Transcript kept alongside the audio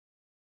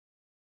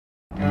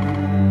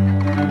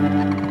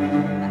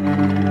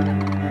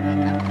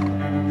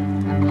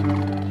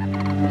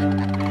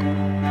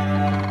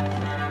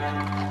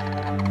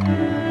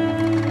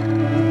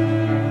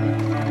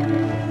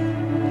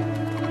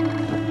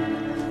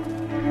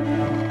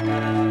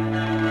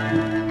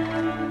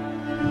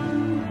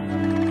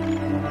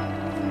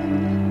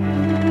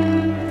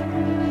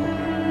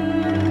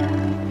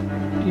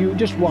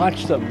Just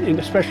watch them, and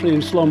especially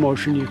in slow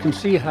motion, you can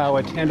see how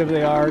attentive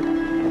they are.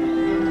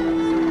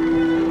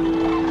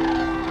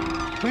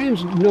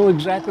 Cranes know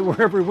exactly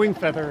where every wing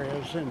feather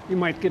is, and you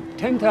might get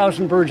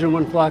 10,000 birds in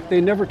one flock.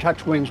 They never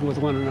touch wings with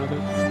one another.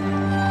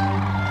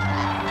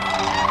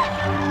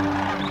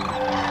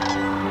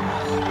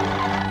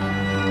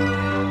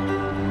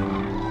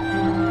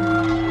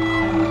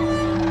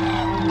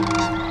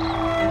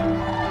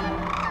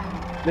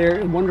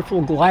 They're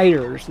wonderful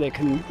gliders. They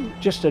can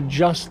just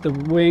adjust the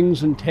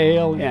wings and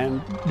tail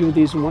and do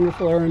these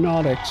wonderful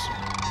aeronautics.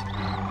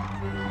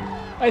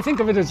 I think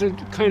of it as a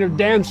kind of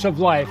dance of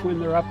life when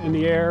they're up in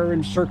the air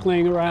and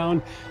circling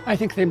around. I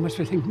think they must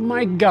be thinking,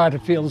 my God,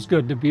 it feels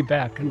good to be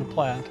back in the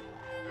Platte.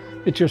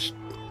 It just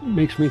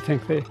makes me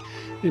think they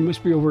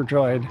must be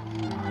overjoyed.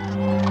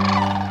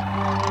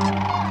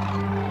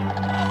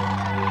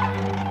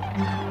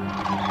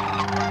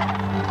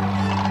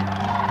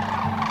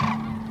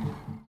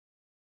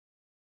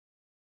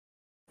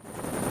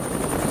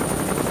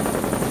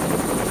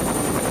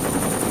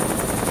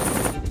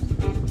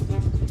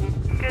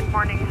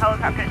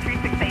 Helicopter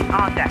 368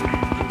 on deck.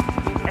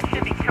 I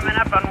should be coming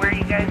up on where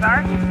you guys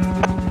are.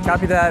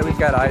 Copy that, we've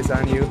got eyes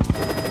on you.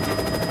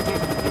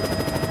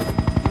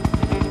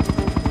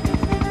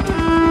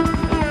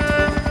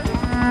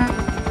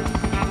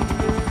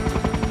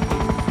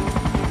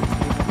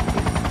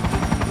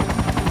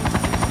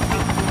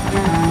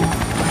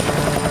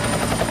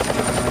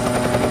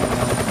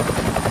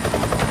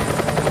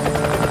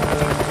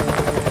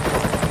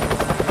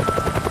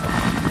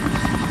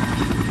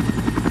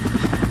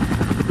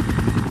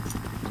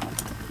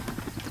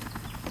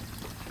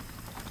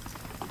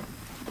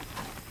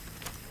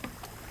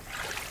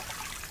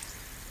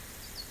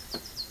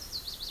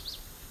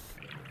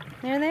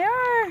 There they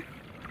are.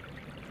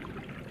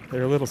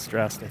 They're a little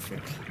stressed, I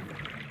think.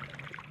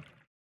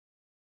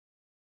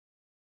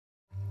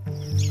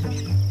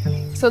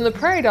 So in the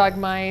prairie dog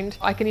mind,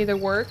 I can either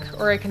work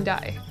or I can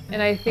die.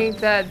 And I think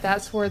that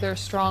that's where their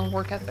strong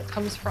work ethic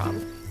comes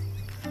from.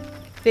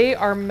 They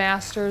are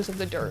masters of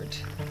the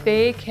dirt.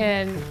 They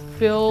can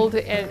build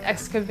and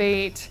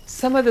excavate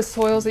some of the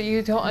soils that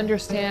you don't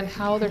understand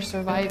how they're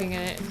surviving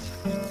in it.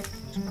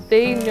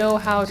 They know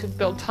how to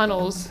build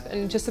tunnels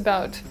and just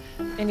about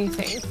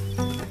anything.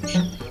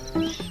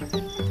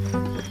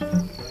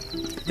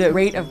 The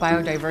rate of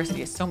biodiversity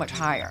is so much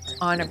higher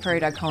on a prairie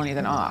dog colony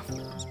than off.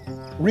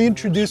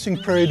 Reintroducing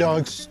prairie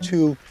dogs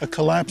to a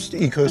collapsed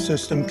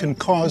ecosystem can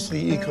cause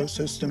the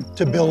ecosystem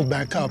to build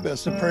back up.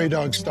 As the prairie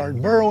dogs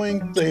start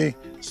burrowing, they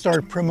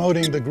start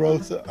promoting the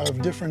growth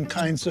of different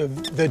kinds of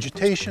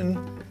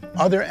vegetation.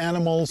 Other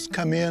animals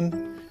come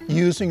in,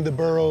 using the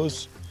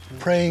burrows,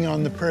 preying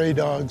on the prairie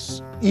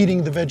dogs,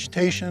 eating the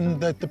vegetation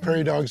that the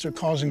prairie dogs are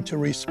causing to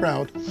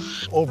resprout.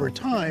 Over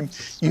time,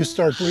 you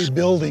start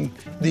rebuilding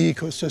the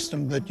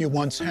ecosystem that you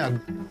once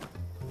had.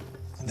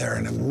 They're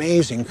an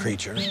amazing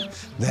creature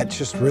that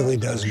just really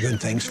does good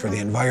things for the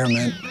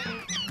environment.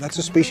 That's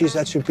a species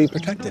that should be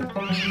protected.